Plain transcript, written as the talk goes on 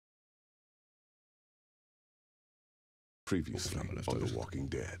Previously on The Walking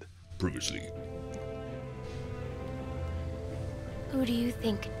Dead. Previously. Who do you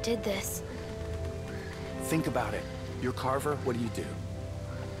think did this? Think about it. You're Carver, what do?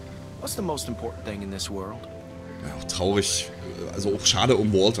 What's the most important thing in this world? Ja, traurig. Also auch schade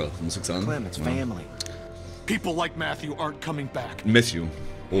um Walter, muss ich sagen. Clem, it's family. People like Matthew aren't coming back. Matthew.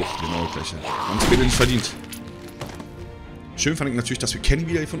 Oh, genau das gleiche. Haben es später nicht verdient. Schön fand ich natürlich, dass wir Kenny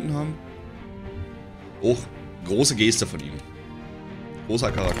wiedergefunden haben. Auch große Geste von ihm.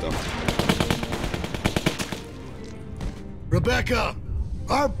 Großer Charakter. Rebecca,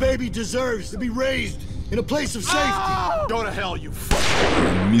 our baby deserves to be raised in a place of safety. Go to hell, you fuck.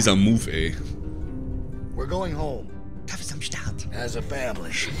 Mieser Move, ey. We're going home. Kaffee am Start. As a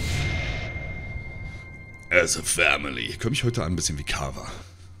family. As a family. Ich komme mich heute an ein bisschen wie Carver.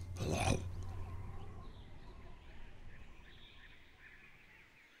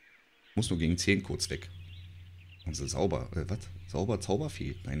 Muss nur gegen 10 kurz weg. Und so sauber. Was? Sauber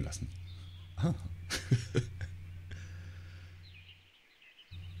Zauberfee reinlassen. Ah.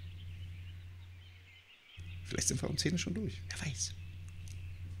 Vielleicht sind wir um 10 schon durch. Wer weiß.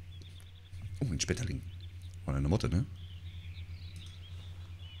 Oh, ein Spetterling. Oder eine Motte, ne?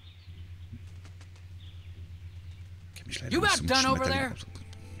 Kenn mich leider You nicht about zum done over Schmetterling. there?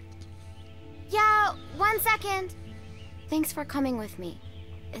 Yeah, 1 second. Thanks for coming with me.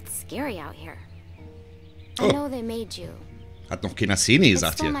 It's scary out here. I know they made you. Hat noch keiner Szene It's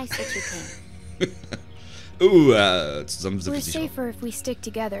gesagt still hier. nice that you came. Zusammen sind We're wir sicher. safer if we stick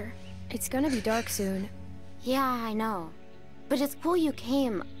together. It's gonna be dark soon. Yeah, I know. But it's cool you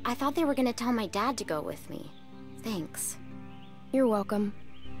came. I thought they were gonna tell my dad to go with me. Thanks. You're welcome.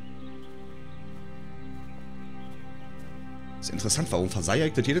 Ist interessant, warum verseiere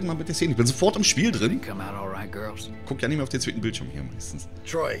ich das jedes Mal mit der Szene? Ich bin sofort im Spiel drin. Come out all right, girls. Guck ja nicht mehr auf den zweiten Bildschirm hier meistens.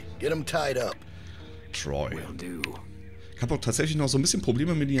 Troy, get him tied up. Troy. Will do. Ich habe auch tatsächlich noch so ein bisschen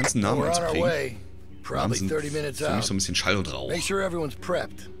Probleme, mir die ganzen Namen We're on our einzuprägen. way. Probably Namen sind 30 minutes für mich out. so ein bisschen Schall und Rauch. Make sure everyone's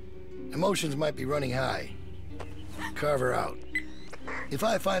prepped. Emotions might be running high. Carver out. If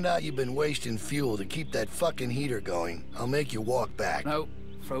I find out you've been wasting fuel to keep that fucking heater going, I'll make you walk back. Nope,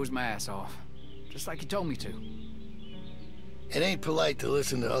 froze my ass off. Just like you told me to. It ain't polite to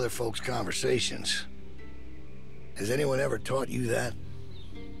listen to other folks' conversations. Has anyone ever taught you that?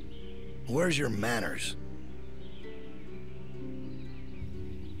 Where's your manners?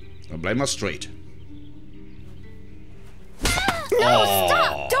 Dann bleiben wir straight. No,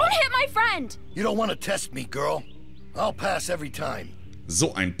 stop! Don't hit my friend! You don't want to test me, girl. I'll pass every time.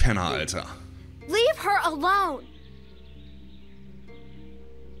 So ein Penner, Alter. Leave her alone!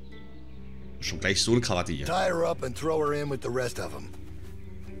 Schon gleich so eine Krawatte hier. Tie her up and throw her in with the rest of them.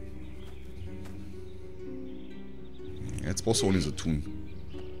 Jetzt brauchst du auch nicht so tun.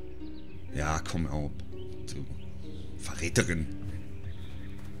 Ja, komm auf. Du Verräterin.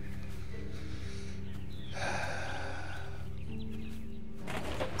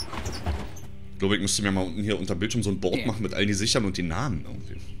 Ich glaube, ich müsste mir mal unten hier unter Bildschirm so ein Board machen mit all die Sichern und den Namen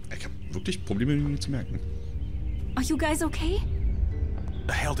irgendwie. Ich habe wirklich Probleme, mir zu merken. Are you guys okay?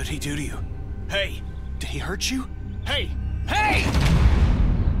 The hell did he do to you? Hey, did he hurt you? Hey, hey!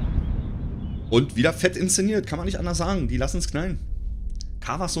 Und wieder fett inszeniert, kann man nicht anders sagen. Die lassen es knallen.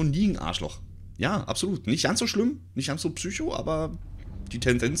 Carver ist so nie ein Arschloch. Ja, absolut. Nicht ganz so schlimm, nicht ganz so psycho, aber die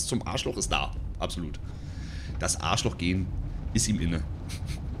Tendenz zum Arschloch ist da. Absolut. Das Arschloch-Gen ist ihm inne.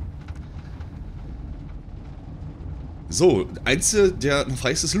 So, Einzige, der noch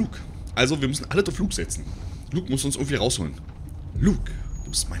frei ist, ist Luke. Also, wir müssen alle auf Luke setzen. Luke muss uns irgendwie rausholen. Luke, du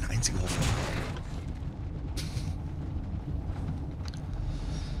bist meine einzige Hoffnung.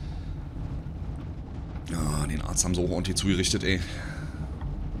 Ja, den Arzt haben sie auch ordentlich zugerichtet, ey.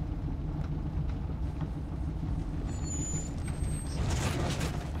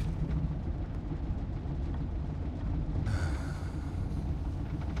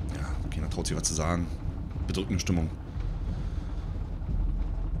 Ja, keiner traut sich was zu sagen. Bedrückende Stimmung.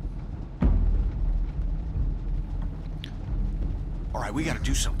 All right, we gotta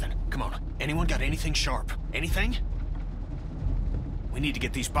do something. Come on. Anyone got anything sharp? Anything? We need to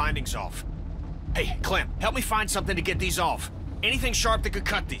get these bindings off. Hey, Clem, help me find something to get these off. Anything sharp that could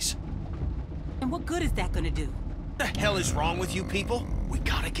cut these. And what good is that gonna do? The hell is wrong with you people? We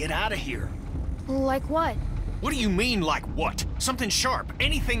gotta get out of here. Like what? What do you mean, like what? Something sharp.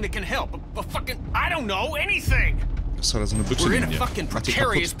 Anything that can help. A fucking... I don't know. Anything. Das war da so eine Büchse We're in neben a dir. fucking Mach die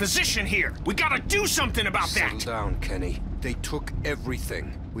precarious kaputt. position here. We gotta do something about Settle that. down, Kenny. They took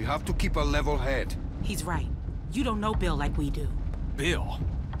everything. We have to keep a level head. He's right. You don't know Bill like we do. Bill?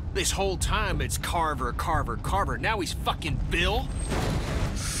 This whole time it's Carver, Carver, Carver. Now he's fucking Bill?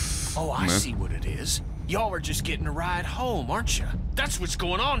 Oh, I Ne? see what it is. Y'all are just getting a ride home, aren't you? That's what's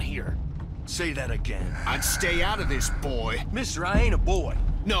going on here. Say that again. I'd stay out of this, boy. Mister, I ain't a boy.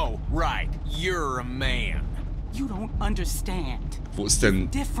 No, right. You're a man. You don't understand. Wo ist denn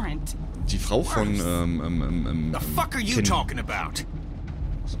Different. die Frau von, The fuck are you Kenny? talking about?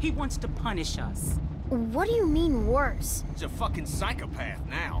 He wants to punish us. What do you mean worse? He's a fucking psychopath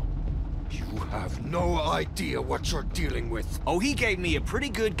now. You have no idea what you're dealing with. Oh, he gave me a pretty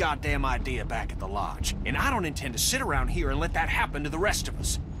good goddamn idea back at the lodge. And I don't intend to sit around here and let that happen to the rest of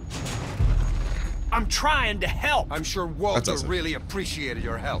us. I'm trying to help. I'm sure Walter That's really appreciated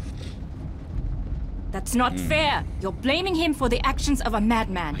your help. That's not fair. You're blaming him for the actions of a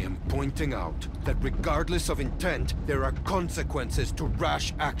madman. I am pointing out that regardless of intent, there are consequences to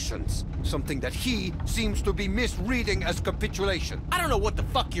rash actions. Something that he seems to be misreading as capitulation. I don't know what the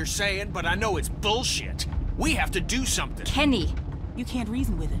fuck you're saying, but I know it's bullshit. We have to do something. Kenny. You can't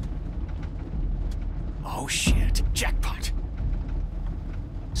reason with him. Oh shit. Jackpot.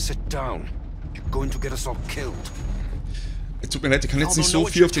 Sit down. You're going to get us all killed. Tut mir leid, ich kann jetzt nicht so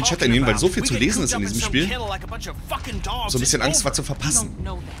viel auf den Chat einnehmen, weil so viel zu lesen ist in diesem Spiel. So ein bisschen Angst, was zu verpassen.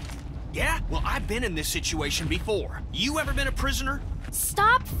 Yeah? Well, I've been in this situation before. You ever been a prisoner?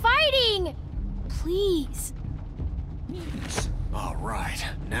 Stop fighting! Please. All right.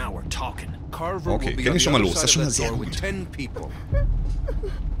 Now we're talking. Carver Okay, will be geh on nicht the schon mal other los. Das ist side schon of mal that door sehr with gut. 10 people.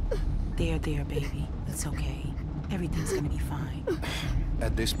 There, baby. It's okay. Everything's gonna be fine.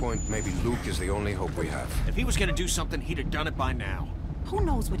 At this point, maybe Luke is the only hope we have. If he was gonna do something, he'd have done it by now. Who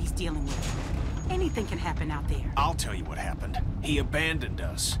knows what he's dealing with? Anything can happen out there. I'll tell you what happened. He abandoned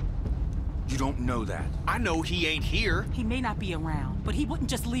us. You don't know that. I know he ain't here. He may not be around, but he wouldn't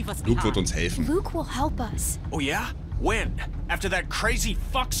just leave us Luke wird behind. uns helfen. Luke will help us. Oh yeah? When? After that crazy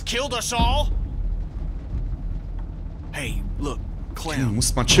fucks killed us all? Hey, look, Du Clem.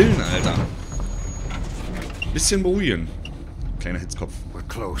 musst mal chillen, Alter. Bisschen beruhigen. Kleiner Hitzkopf. We're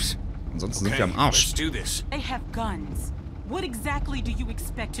close. Ansonsten sind Okay, wir am let's Arsch. do this. They have guns. What exactly do you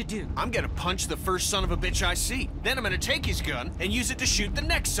expect to do? I'm gonna punch the first son of a bitch I see. Then I'm gonna take his gun and use it to shoot the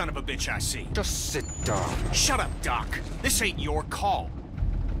next son of a bitch I see. Just sit down. Shut up, Doc. This ain't your call.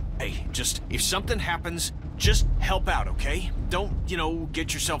 Hey, just, if something happens, just help out, okay? Don't, you know,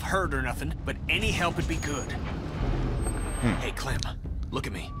 get yourself hurt or nothing, but any help would be good. Hey, Clem, look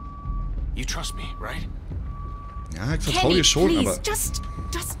at me. You trust me, right? Ja, ich vertraue Kenny, dir schon, please, aber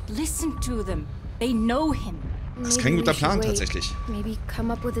just listen to them. They know him. das ist kein guter Plan tatsächlich. Maybe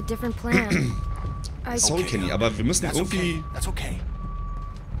come up with a different plan. Sorry, Kenny, aber wir müssen That's irgendwie... okay. That's okay.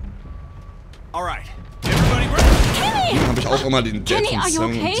 All right. Everybody ready? Habe ich auch immer den Dad Kenny, von are you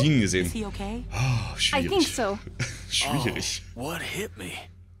okay? Clementine Is gesehen. he okay? Oh, I schwierig. think so. Schwierig. What hit me?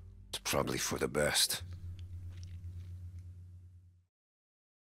 It's probably for the best.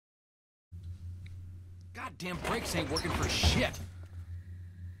 Goddamn brakes ain't working for shit.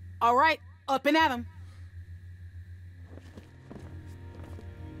 All right, up and at him.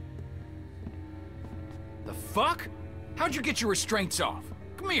 The fuck? How'd you get your restraints off?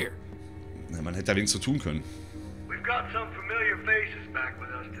 Come here. Na, man hätte da wenigstens zu tun können. We've got some familiar faces back with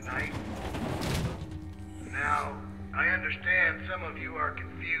us tonight. Now, I understand some of you are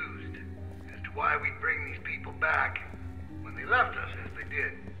confused as to why we bring these people back when they left us as they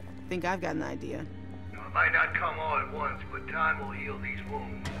did. Think I've got an idea. Now, it might not come all at once, but time will heal these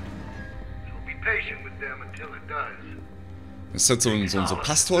wounds. So be patient with them until it does. Das ist halt so ein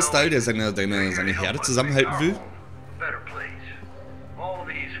Pastor-Style, der seine Herde zusammenhalten will. A better place. All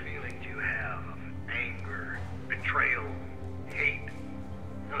these feelings you have of anger, betrayal, hate,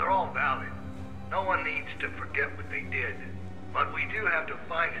 they're all valid. No one needs to forget what they did, but we do have to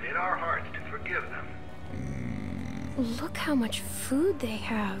find it in our hearts to forgive them. Look how much food they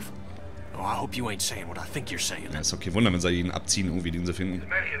have. Oh, I hope you ain't saying what I think you're saying. Ja, ist okay, Wunder, wenn sie ihn abziehen, irgendwie, den sie finden. As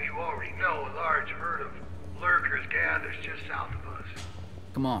many of you already know, a large herd of lurkers gathers just south of us.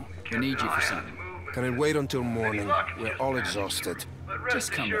 Come on, we need you for something. Can it wait until morning? We're all exhausted. But rest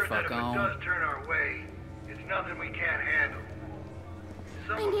Just come the assured that fuck if on. it does turn our way, it's nothing we can't handle.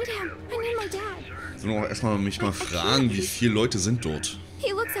 Some I of need you him. have I need my voiced dad. concerns. Ich will auch erstmal mich mal fragen, wie viele Leute sind dort.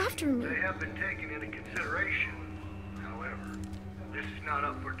 He looks after me. They have been taken into consideration. However, this is not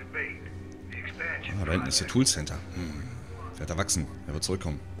up for debate. The expansion Ah, da hinten ist der project. Tool Center. Wird erwachsen. Er wird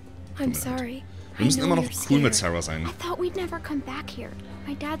zurückkommen. I'm sorry. Wir müssen I know immer noch you're cool mit scared. Sarah sein. I thought we'd never come back here.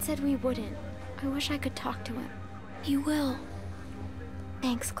 My dad said we wouldn't. I wish I could talk to him. He will.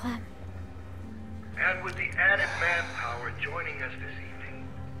 Thanks, Clem. And with the added manpower joining us this evening,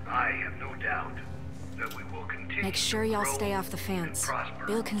 I have no doubt that we will continue Make sure to y'all grow stay off the and fence. prosper.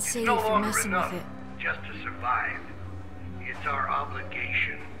 Bill can It's see no you for longer messing enough with it. just to survive. It's our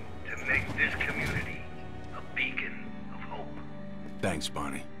obligation to make this community Thanks,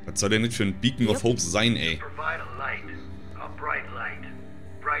 Bonnie. Was soll denn nicht für ein Beacon of Hope sein, ey? Provide a light, a bright light,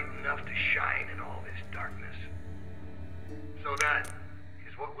 bright enough to shine in all this darkness. So that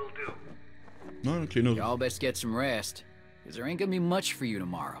is what we'll do. Na, eine kleine... Y'all best get some rest, because there ain't gonna be much for you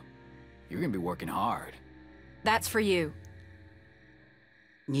tomorrow. You're gonna be working hard. That's for you.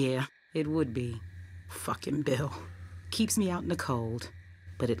 Yeah, it would be. Fucking Bill. Keeps me out in the cold,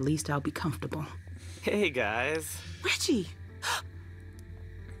 but at least I'll be comfortable. Hey, guys. Reggie!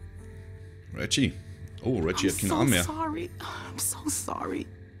 Reggie. Oh, Reggie hat keinen Arm mehr. I'm so sorry.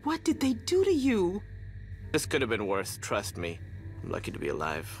 What did they do to you? This could have been worse, trust me. I'm lucky to be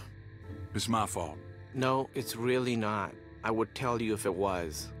alive. It's my fault. No, it's really not. I would tell you if it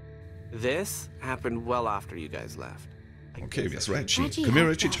was. This happened well after you guys left. Okay, wer ist Reggie? Reggie Können wir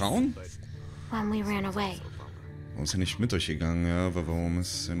helped Reggie us. trauen? When we ran away. Warum ist er nicht mit euch gegangen? Ja, aber warum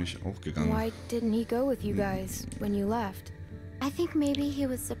ist er nicht auch gegangen? Why didn't he go with you guys when you left? I think maybe he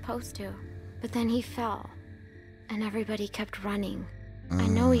was supposed to, but then he fell. And everybody kept running. I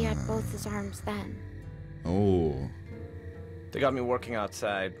know he had both his arms then. Oh. They got me working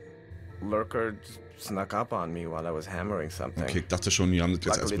outside. Lurker snuck up on me while I was hammering something. Okay, ich dachte schon, die haben das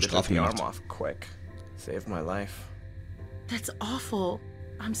jetzt als Luckily, they took Bestrafung the arm gemacht. off quick. Saved my life. That's awful.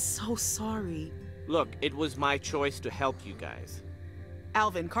 I'm so sorry. Look, it was my choice to help you guys.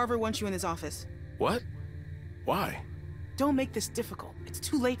 Alvin, Carver wants you in his office. What? Why? Don't make this difficult. It's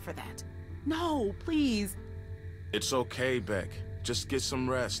too late for that. No, please. It's okay, Beck. Just get some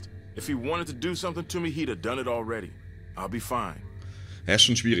rest. If he wanted to do something to me, he'd have done it already. I'll be fine. Ja, ist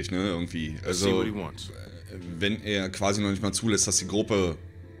schon schwierig, ne, irgendwie. Let's see what Also, he wants. wenn er quasi noch nicht mal zulässt, dass die Gruppe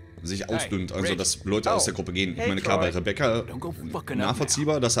sich ausdünnt, also dass Leute aus der Gruppe gehen. Ich meine, klar, bei Rebecca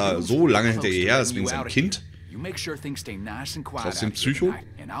nachvollziehbar, dass er so lange hinterher ist wegen seinem Kind. Trotzdem Psycho.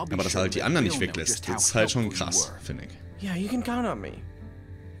 Aber dass er halt die anderen nicht weglässt, das ist halt schon krass, finde ich. Yeah, you can count on me.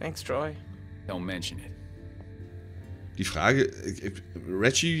 Thanks, Troy. Don't mention it. Die Frage,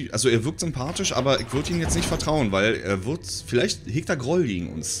 Reggie, also er wirkt sympathisch, aber ich würde ihm jetzt nicht vertrauen, weil er wird, vielleicht hegt er Groll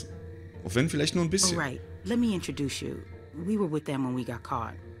gegen uns. Auch wenn vielleicht nur ein bisschen. All right, let me introduce you. We were with them when we got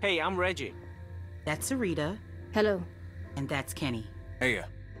caught. Hey, I'm Reggie. That's Sarita. Hello. And that's Kenny. Hey,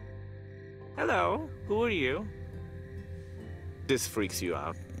 Hello, who are you? This freaks you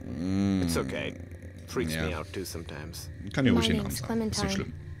out. It's okay. Freaks me out too sometimes. Kann ja ruhig My den Namen name's sagen, ist nicht Clementine.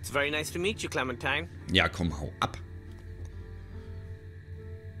 schlimm. It's very nice to meet you, Clementine. Ja, komm, hau ab.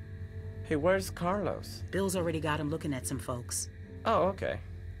 Hey, where's Carlos? Bill's already got him looking at some folks. Oh, okay.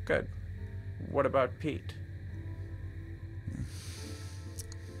 Good. What about Pete?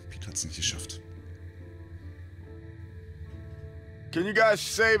 Pete hat's nicht geschafft. Can you guys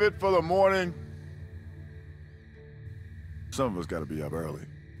save it for the morning? Some of us gotta be up early.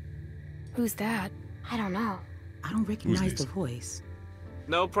 Who's that? I don't know. I don't recognize the voice.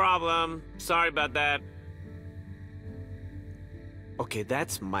 No problem. Sorry about that. Okay,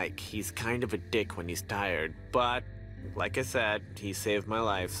 that's Mike. He's kind of a dick when he's tired, but like I said, he saved my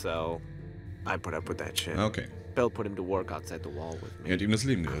life, so I put up with that shit. Okay. Bill put him to work outside the wall with me. Er hat ihm das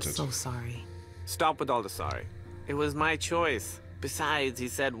Leben I'm gerettet. so sorry. Stop with all the sorry. It was my choice. Besides, he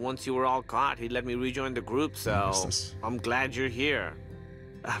said once you were all caught, he'd let me rejoin the group, so I'm glad you're here.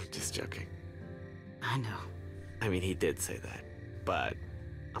 I'm just joking. I know. I mean, he did say that, but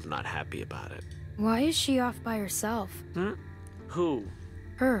I'm not happy about it. Why is she off by herself? Hmm? Who?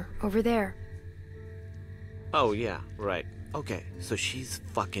 Her, over there. Oh, yeah, right. Okay, so she's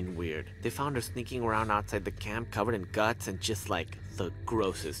fucking weird. They found her sneaking around outside the camp covered in guts and just like the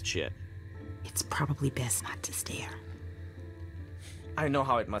grossest shit. It's probably best not to stare. I know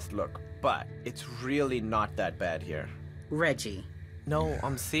how it must look, but it's really not that bad here. Reggie. No,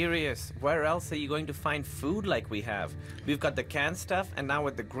 I'm serious. Where else are you going to find food like we have? We've got the canned stuff, and now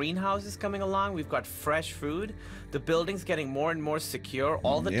with the greenhouses coming along, we've got fresh food. The building's getting more and more secure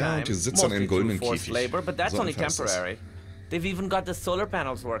all the time. Die sitzen an einem goldenen forced Käfig. labor, but that's So only einfach ist das. temporary. They've even got the solar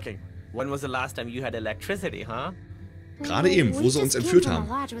panels working. When was the last time you had electricity, huh? Gerade eben, wo sie uns entführt haben.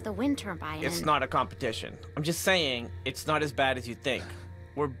 Lodge with a wind turbine. It's not a competition. I'm just saying, it's not as bad as you think.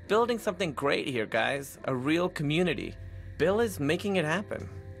 We're building something great here, guys. A real community. Bill is making it happen.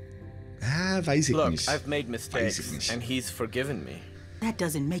 Ah, weiß ich Look, nicht. I've made Weiß ich mistakes, nicht. and he's forgiven me. That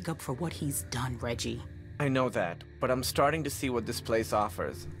doesn't make up for what he's done, Reggie. I know that, but I'm starting to see what this place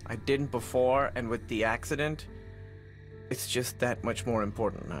offers. I didn't before, and with the accident, it's just that much more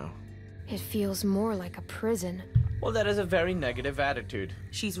important now. It feels more like a prison. Well, that is a very negative attitude.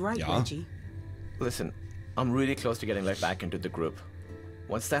 She's right, Ja. Reggie. Listen, I'm really close to getting let back into the group.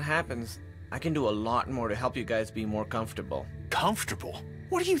 Once that happens, I can do a lot more to help you guys be more comfortable. Comfortable?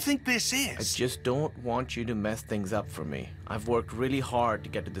 What do you think this is? I just don't want you to mess things up for me. I've worked really hard to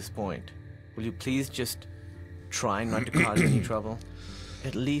get to this point. Will you please just try not to cause any trouble?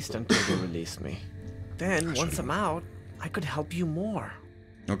 At least until they release me. Then, once I'm out, I could help you more.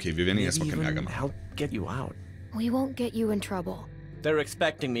 Okay, wir werden ihn erstmal keinen Ärger machen. Help get you out. We won't get you in trouble. They're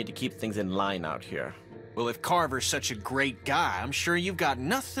expecting me to keep things in line out here. Well, if Carver's such a great guy, I'm sure you've got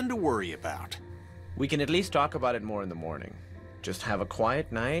nothing to worry about. We can at least talk about it more in the morning. Just have a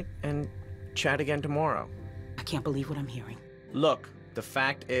quiet night and chat again tomorrow. I can't believe what I'm hearing. Look, the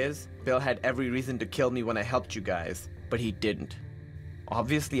fact is, Bill had every reason to kill me when I helped you guys, but he didn't.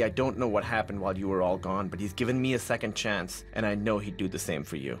 Obviously, I don't know what happened while you were all gone, but he's given me a second chance, and I know he'd do the same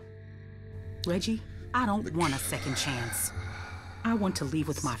for you. Reggie, I don't want a second chance. I want to leave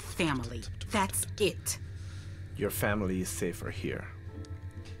with my family. That's it. Your family is safer here.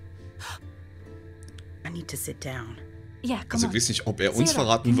 I need to sit down. Yeah, Also ich weiß nicht, ob er uns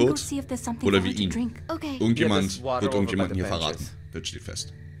verraten wird oder wir ihn. Okay. Irgendjemand wird irgendjemanden hier verraten. Das steht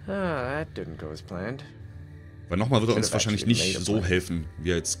fest. That didn't go as planned. Weil nochmal wird er uns wahrscheinlich nicht so helfen,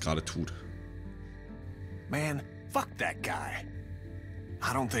 wie er jetzt gerade tut. Man, fuck that guy.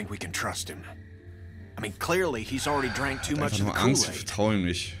 I don't think we can trust him. I mean, clearly he's already drank too much of the Angst, ich Kool-Aid. vertraue ihm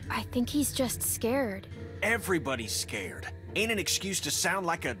nicht. I think he's just scared. Everybody's scared. Ain't an excuse to sound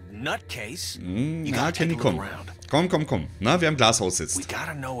like a nutcase. Na, Kenny, komm. Komm. Na, wer im Glashaus sitzt. We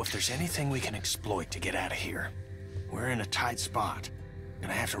gotta know if there's anything we can exploit to get out of here. We're in a tight spot.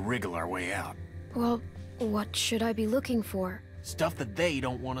 Gonna have to wriggle our way out. Well, what should I be looking for? Stuff that they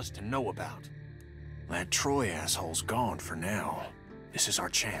don't want us to know about. That Troy asshole's gone for now. This is our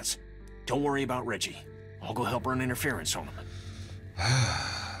chance. Don't worry about Reggie. I'll go help run interference on him.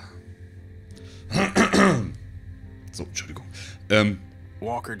 So, Entschuldigung.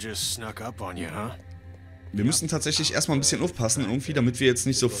 Walker just snuck up on you, huh? Wir müssen tatsächlich erstmal ein bisschen aufpassen, irgendwie, damit wir jetzt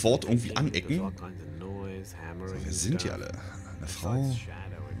nicht sofort irgendwie anecken. So, wer sind die alle? Eine Frau?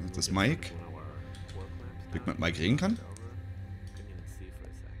 Das ist Mike? Ob ich mit Mike reden kann?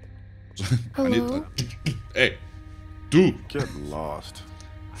 Hallo? Ey, du! Get lost.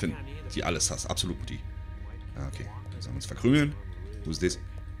 Find die alles hast, absolut die. Ah, okay. Wir sollen uns verkrümeln. Wo ist das?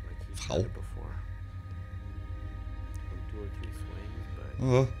 Frau?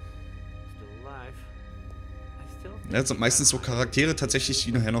 Oh. Ja, das sind meistens so Charaktere tatsächlich,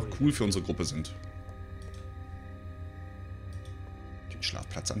 die nachher noch cool für unsere Gruppe sind. Den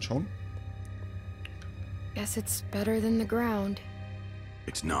Schlafplatz anschauen. Guess it's better than the ground.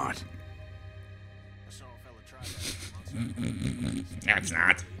 It's not. It's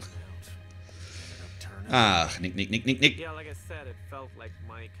not. Ach, Nick. Yeah, like I said, it felt like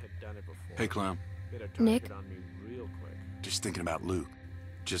Mike had done it before. Hey, Clem. Nick? Just thinking about Luke.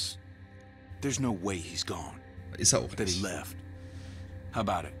 There's no way he's gone. Ist er auch That he nicht. left. How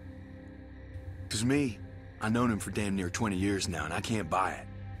about it? Because me, I've known him for damn near 20 years now, and I can't buy it.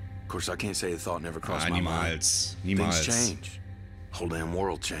 Of course, I can't say the thought never crossed my mind. Niemals. Things change. Whole damn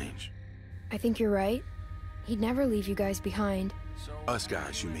world change. I think you're right. He'd never leave you guys behind. Us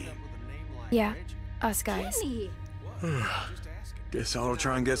guys, you mean? Yeah, us guys. Guess I'll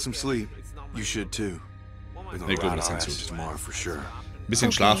try and get some sleep. You should too. We're gonna Ich glaube, ride das our ist asses gut. tomorrow for sure. Ein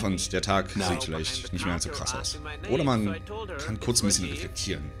bisschen Schlaf und der Tag sieht vielleicht nicht mehr so krass aus. Oder man kann kurz ein bisschen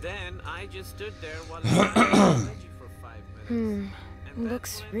reflektieren.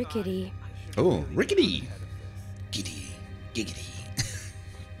 Looks rickety. Oh, rickety. Giggity.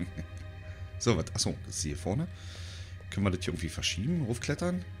 So, was? Achso, das ist hier vorne. Können wir das hier irgendwie verschieben,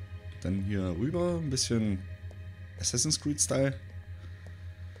 raufklettern? Dann hier rüber, ein bisschen Assassin's Creed-Style.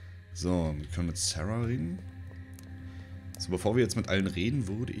 So, wir können mit Sarah reden. So, bevor wir jetzt mit allen reden,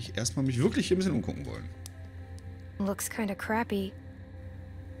 würde ich erstmal mich wirklich hier ein bisschen umgucken wollen. Looks kinda crappy.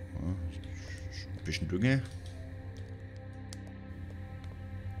 Ja, ein bisschen Dünge.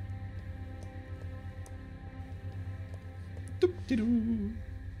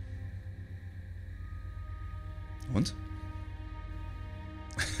 Und?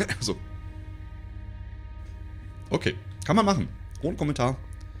 So. Okay, kann man machen. Ohne Kommentar.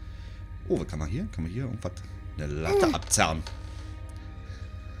 Oh, was kann man hier? Kann man hier irgendwas? Eine Latte abzerren.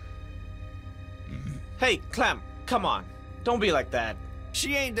 Hey, Clem, come on. Don't be like that.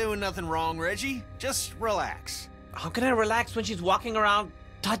 She ain't doing nothing wrong, Reggie. Just relax. How can I relax when she's walking around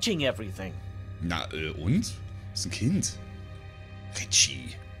touching everything? Na, und? Ist ein Kind.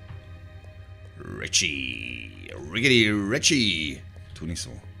 Richie. Tu nicht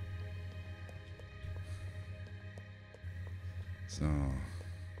so. So.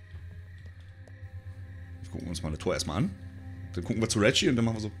 Jetzt gucken wir uns mal das Tor erstmal an. Dann gucken wir zu Reggie und dann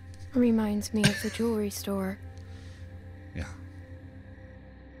machen wir so. Reminds me of the jewelry store. Ja.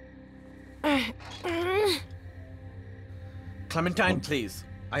 Clementine, please.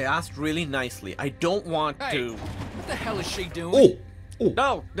 I asked really nicely. I don't want to... What the hell is she doing?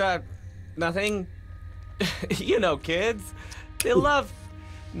 No, nothing. You know, kids. They love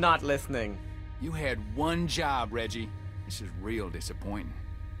not listening. You had one job, Reggie. This is real disappointing.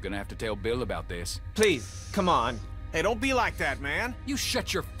 Gonna have to tell Bill about this. Please, come on. Hey, don't be like that, man. You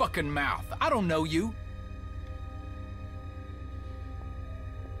shut your fucking mouth. I don't know you.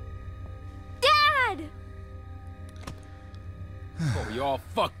 Dad! Oh, you all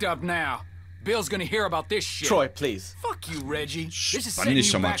fucked up now. Bill's gonna hear about this shit. Troy, please. Fuck you, Reggie. This is Spann setting dich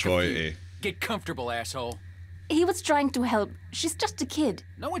you schon mal, back Troy, a few. ey. Get comfortable, asshole. He was trying to help. She's just a kid.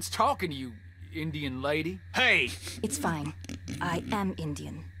 No one's talking to you, Indian lady. Hey! It's fine. I am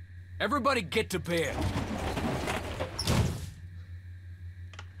Indian. Everybody get to bed.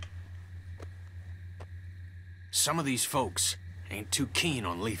 Some of these folks ain't too keen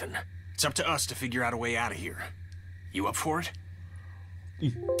on leaving. It's up to us to figure out a way out of here. You up for it?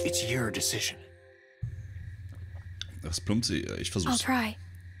 It's your decision. Das plumpt sie. Ich I'll versuch's. try.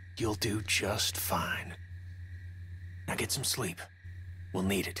 You'll do just fine. Now get some sleep. We'll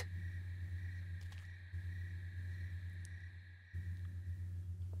need it.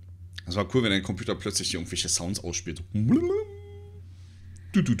 Es war cool, wenn dein Computer plötzlich irgendwelche Sounds ausspielt.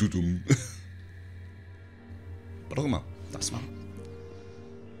 Was auch immer das war.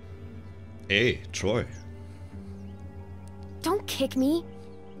 Ey, Troy. Don't kick me.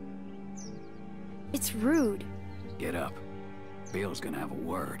 It's rude. Get up. Bill's gonna have a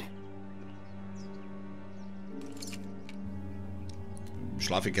word.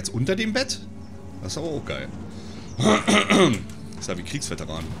 Schlaf ich jetzt unter dem Bett? Das ist aber auch geil. Ist ja wie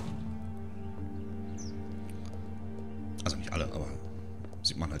Kriegsveteran. Also nicht alle, aber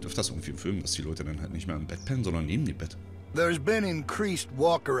sieht man halt öfters irgendwie im Film, dass die Leute dann halt nicht mehr im Bett pennen, sondern neben dem Bett. There's been increased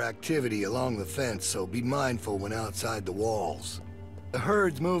walker activity along the fence, so be mindful when outside the walls. The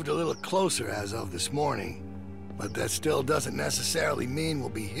herd's moved a little closer as of this morning, but that still doesn't necessarily mean we'll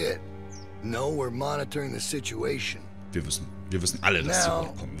be hit. No, we're monitoring the situation. Wir wissen alle, dass Now,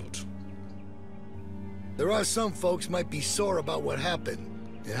 sie kommen wird. There are some folks might be sore about what happened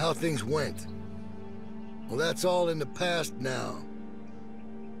and how things went. Well, that's all in the past now.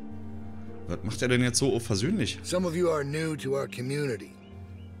 Was macht er denn jetzt so versöhnlich? Some of you are new to our community.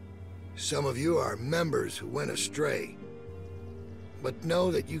 Some of you are members who went astray. But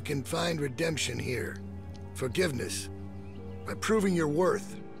know that you can find redemption here, forgiveness, by proving your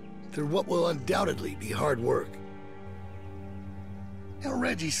worth through what will undoubtedly be hard work. Now,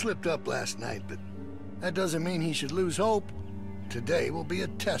 Reggie slipped up last night, but that doesn't mean he should lose hope. Today will be a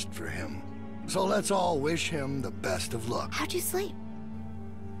test for him. So let's all wish him the best of luck. How'd you sleep?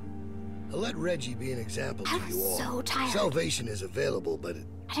 Let Reggie be an example to you all. so tired. Salvation is available, but it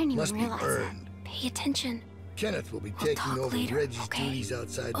I didn't even must be realize earned. that. Pay attention. Kenneth will be We'll taking talk over later, Reggie's okay? duties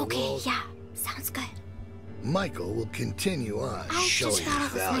outside the Okay, walls. yeah. Sounds good. Michael will continue on I showing just thought his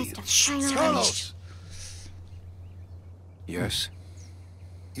it was value. nice to hang out. Carlos! Yes?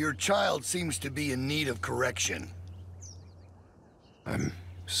 Your child seems to be in need of correction. I'm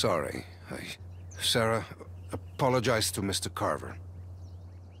sorry. Sarah, apologize to Mr. Carver.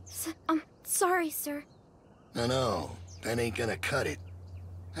 Sorry, sir. No, that ain't gonna cut it.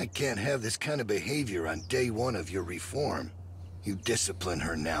 I can't have this kind of behavior on day one of your reform. You discipline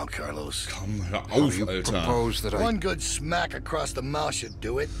her now, Carlos. Komm, hör auf, Alter. Propose that One good smack across the mouth should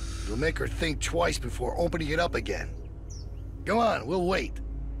do it. It'll make her think twice before opening it up again. Go on, we'll wait.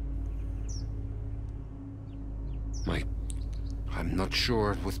 I'm not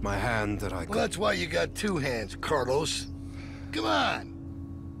sure with my hand that I Well, that's why you got two hands, Carlos. Come on.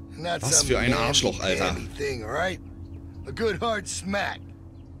 Not Was some für ein Arschloch, Alter. namby thing, all right? A good hard smack.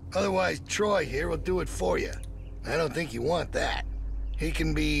 Otherwise, Troy here will do it for you. I don't think you want that. He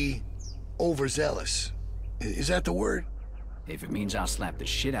can be overzealous. Is that the word? If it means I'll slap the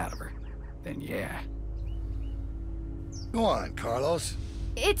shit out of her, then yeah. Go on, Carlos.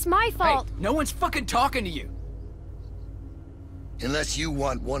 It's my fault. Hey, no one's fucking talking to you. Unless you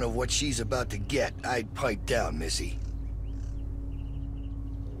want one of what she's about to get, I'd pipe down, Missy.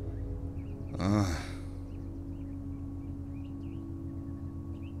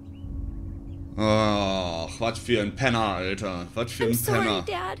 Ach, was für ein Penner, Alter. Was für ein Sorry, Penner.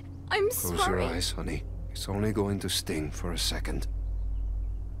 Dad. I'm Close your sorry. eyes, honey. It's only going to sting for a second.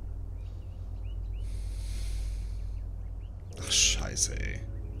 Ach, scheiße, ey.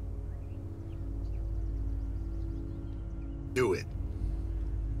 Do it.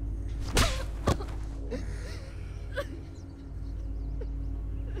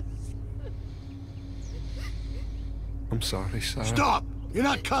 I'm sorry, Sarah. Stop! You're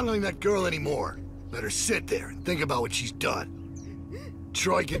not coddling that girl anymore. Let her sit there and think about what she's done.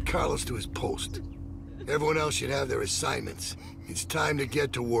 Troy, get Carlos to his post. Everyone else should have their assignments. It's time to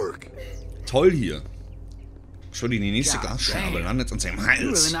get to work. Toll hier. Schon die nächste Glasscherbe landet uns im You Hals.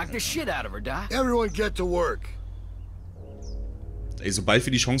 really knocked the shit out of her, Doc. Everyone get to work. Ey, sobald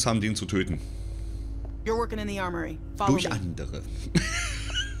wir die Chance haben, den zu töten. You're working in the armory. Follow Durch me. andere.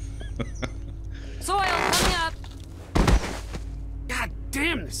 Soil, coming up. God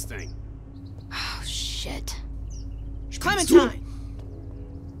damn this thing. Oh, shit. Clementine!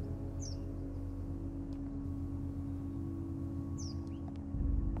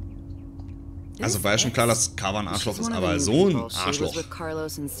 Also war ja schon klar, dass Carver ein Arschloch ist, aber so ein Arschloch. With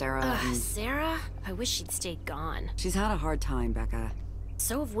Carlos and Sarah. Sarah? I wish she'd stayed gone. She's had a hard time, Becca.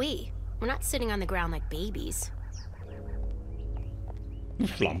 So have we. We're not sitting on the ground like babies.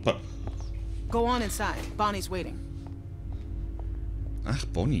 Schlampe. Go on inside. Bonnie's waiting. Ach,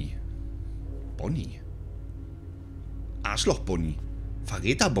 Bonnie. Bonnie. Arschloch Bonnie.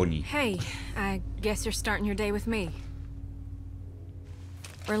 Verräter Bonnie. Hey, I guess you're starting your day with me.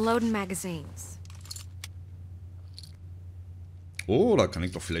 We're loading magazines. Oh, da kann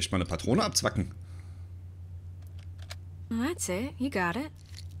ich doch vielleicht mal eine Patrone abzwacken. Well, that's it. You got it.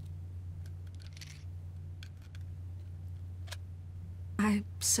 I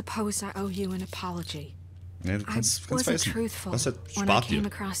suppose I owe you an apology. Ja, du I kannst wasn't vergessen. truthful Was when I spart came dir.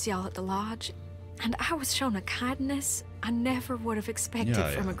 across y'all at the lodge, and I was shown a kindness I never would have expected Ja,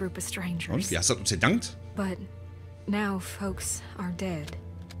 from ja. a group of strangers. Und, wie hast du uns gedankt? But now folks are dead,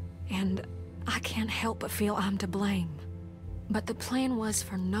 and I can't help but feel I'm to blame. But the plan was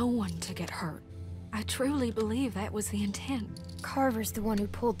for no one to get hurt. I truly believe that was the intent. Carver's the one who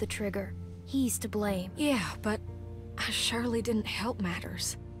pulled the trigger. He's to blame. Yeah, but I surely didn't help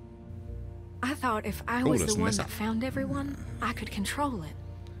matters. I thought if I Oh, was das the ist ein one Messer. that found everyone, I could control it.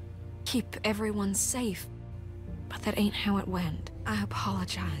 Keep everyone safe. But that ain't how it went. I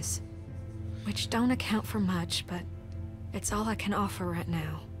apologize. Which don't account for much, but it's all I can offer right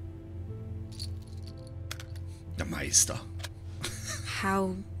now. Der Meister.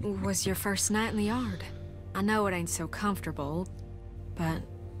 How was your first night in the yard? I know it ain't so comfortable, but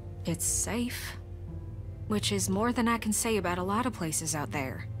it's safe. Which is more than I can say about a lot of places out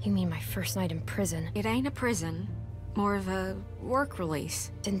there. You mean my first night in prison? It ain't a prison, more of a work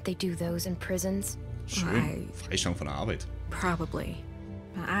release. Didn't they do those in prisons? Schön. Freistellung von der Arbeit. Probably.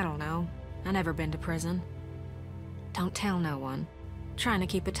 I don't know. I never been to prison. Don't tell no one. Trying to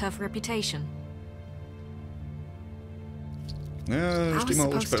keep a tough reputation. Ja, steht mal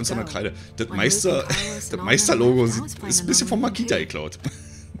ruhig bei uns an der Kreide. Das When Luke and Carlos das and all Meisterlogo them left, I was ist ein bisschen vom planning on Makita leaving geklaut.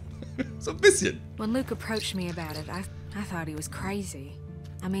 So ein bisschen. When Luke approached me about it, I thought he was crazy.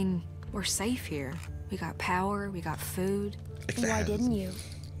 I mean, we're safe here. We got power, we got food. Why didn't you?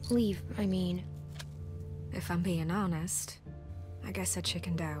 Leave, I mean. If I'm being honest, I guess I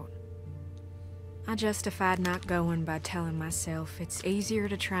chickened out. I justified not going by telling myself it's easier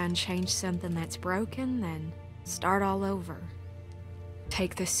to try and change something that's broken than start all over.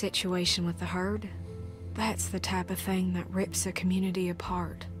 Take this situation with the herd. That's the type of thing that rips a community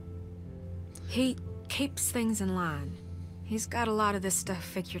apart. He keeps things in line. He's got a lot of this stuff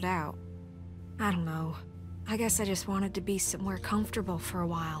figured out. I don't know. I guess I just wanted to be somewhere comfortable for a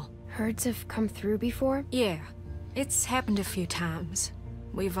while. Herds have come through before? Yeah, it's happened a few times.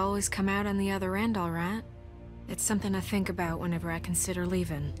 We've always come out on the other end all right. It's something I think about whenever I consider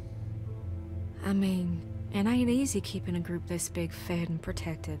leaving. I mean, it ain't easy keeping a group this big fed and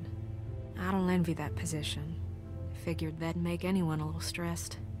protected. I don't envy that position. Figured that'd make anyone a little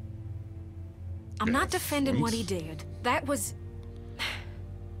stressed. I'm not defending what he did. That was...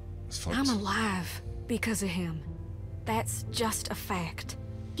 I'm alive because of him. That's just a fact.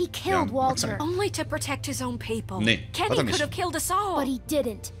 He killed Walter. Only to protect his own people. Nee, Kenny hat er could nicht. have killed us all. But he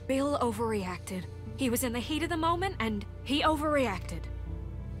didn't. Bill overreacted. He was in the heat of the moment, and he overreacted.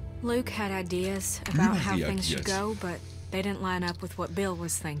 Luke had ideas about how things should go, but they didn't line up with what Bill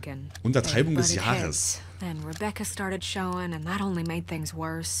was thinking. Untertreibung They des butted Jahres. heads. Then Rebecca started showing, and that only made things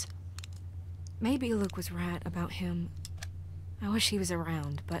worse. Maybe Luke was right about him. I wish he was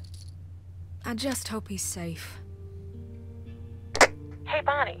around, but I just hope he's safe. Hey,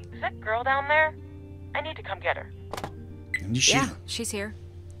 Bonnie, is that girl down there? I need to come get her. Yeah, she's here.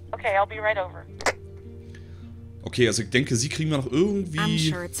 Okay, I'll be right over. Okay, also ich denke, sie kriegen wir noch irgendwie I'm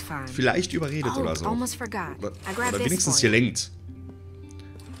sure it's fine. vielleicht überredet Oh, oder so. almost forgot. I grabbed Oder this wenigstens for you. gelenkt.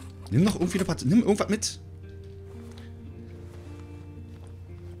 Nimm noch irgendwie nimm irgendwas mit.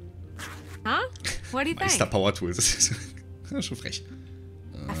 Huh? What do you think? Meister Power Tools. Das ist schon frech.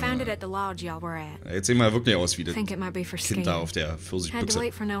 I found found it at the lodge y'all were at. Jetzt sehen wir ja wirklich aus wie das Think it might be for Kind da skiing. auf der Had to Pfirsichbüchse.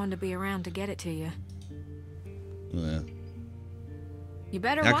 wait for no one to be around to get it to you. Ja. You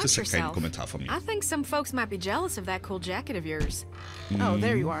better Ja, watch kriegst ja keinen yourself. Kommentar von mir. I think some folks might be jealous of that cool jacket of yours. Oh,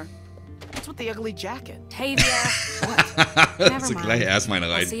 there you are. What's with the ugly jacket? Tavia. So gleich erstmal eine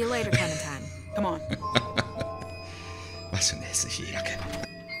I'll rein. see you later, Clementine. Come on. Was für eine hässliche Jacke.